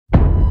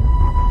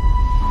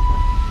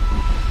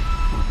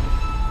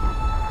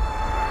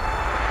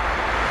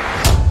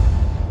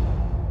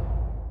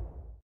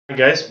Hi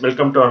guys,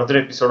 welcome to another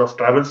episode of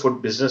Travel,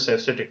 Food, Business,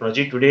 Lifestyle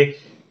Technology. Today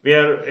we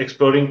are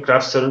exploring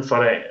craft salon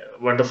for a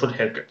wonderful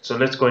haircut. So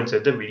let's go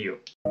inside the video.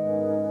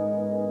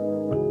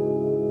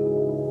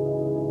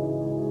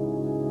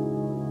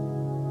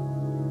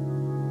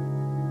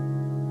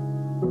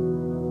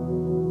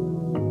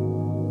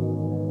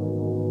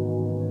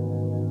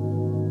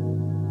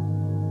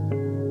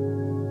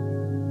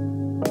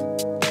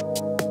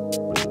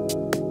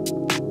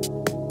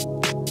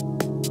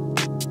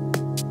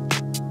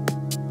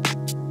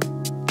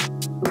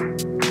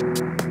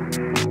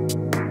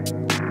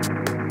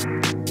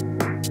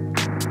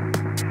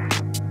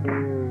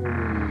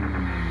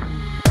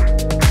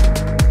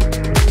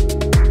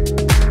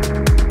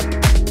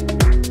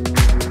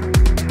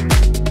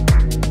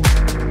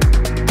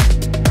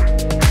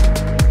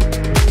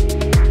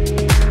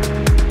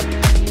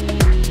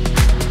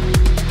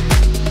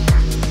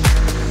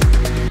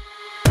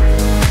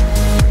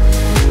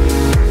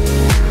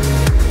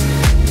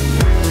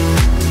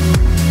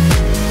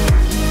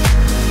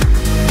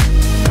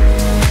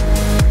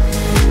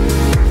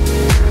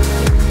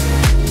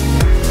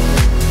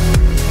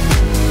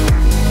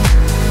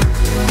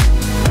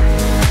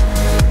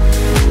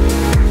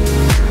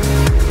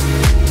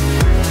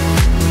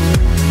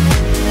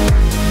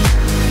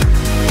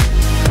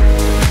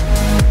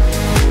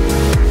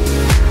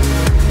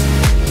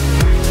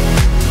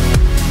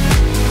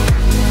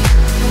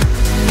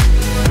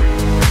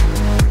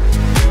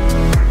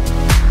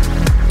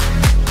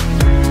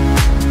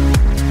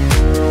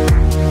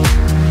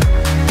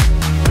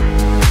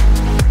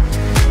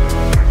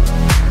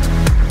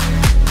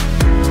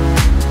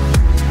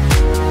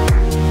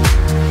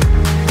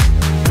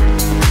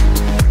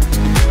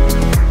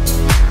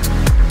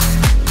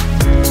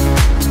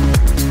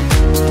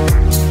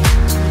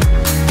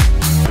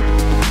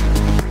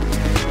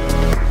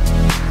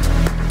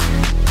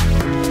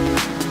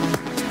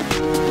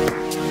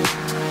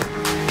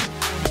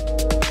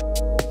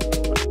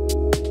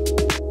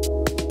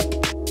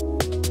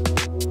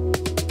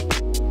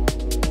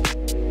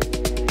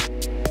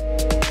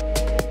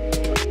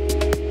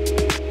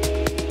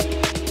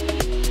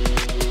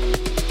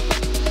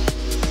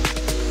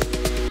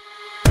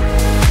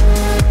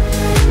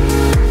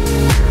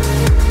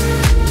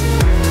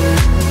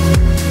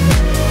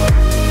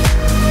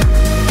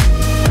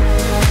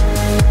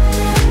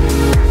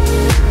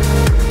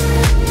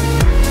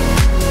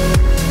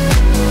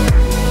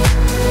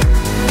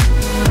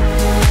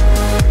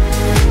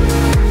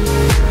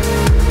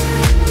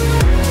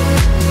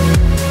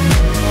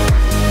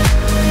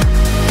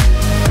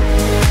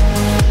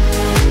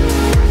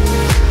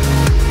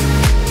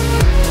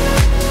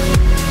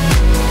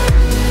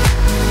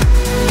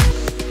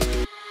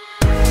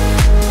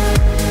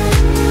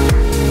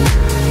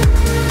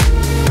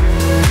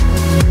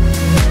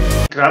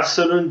 Craft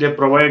Saloon, they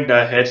provide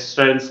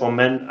hairstyle for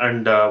men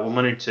and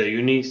women. It's a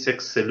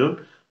unisex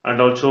salon, and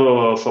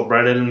also for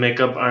bridal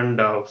makeup and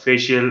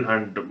facial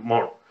and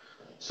more.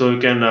 So you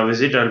can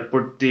visit. I'll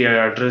put the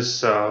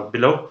address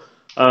below.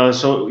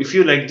 So if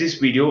you like this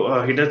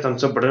video, hit a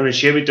thumbs up button and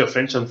share with your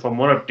friends. And for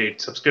more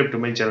updates, subscribe to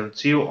my channel.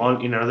 See you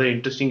all in another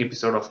interesting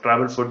episode of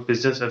Travel, Food,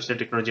 Business, Lifestyle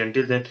Technology.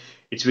 Until then,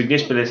 it's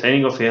Vignesh Pillai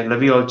signing off here.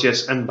 Love you all.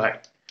 Cheers and bye.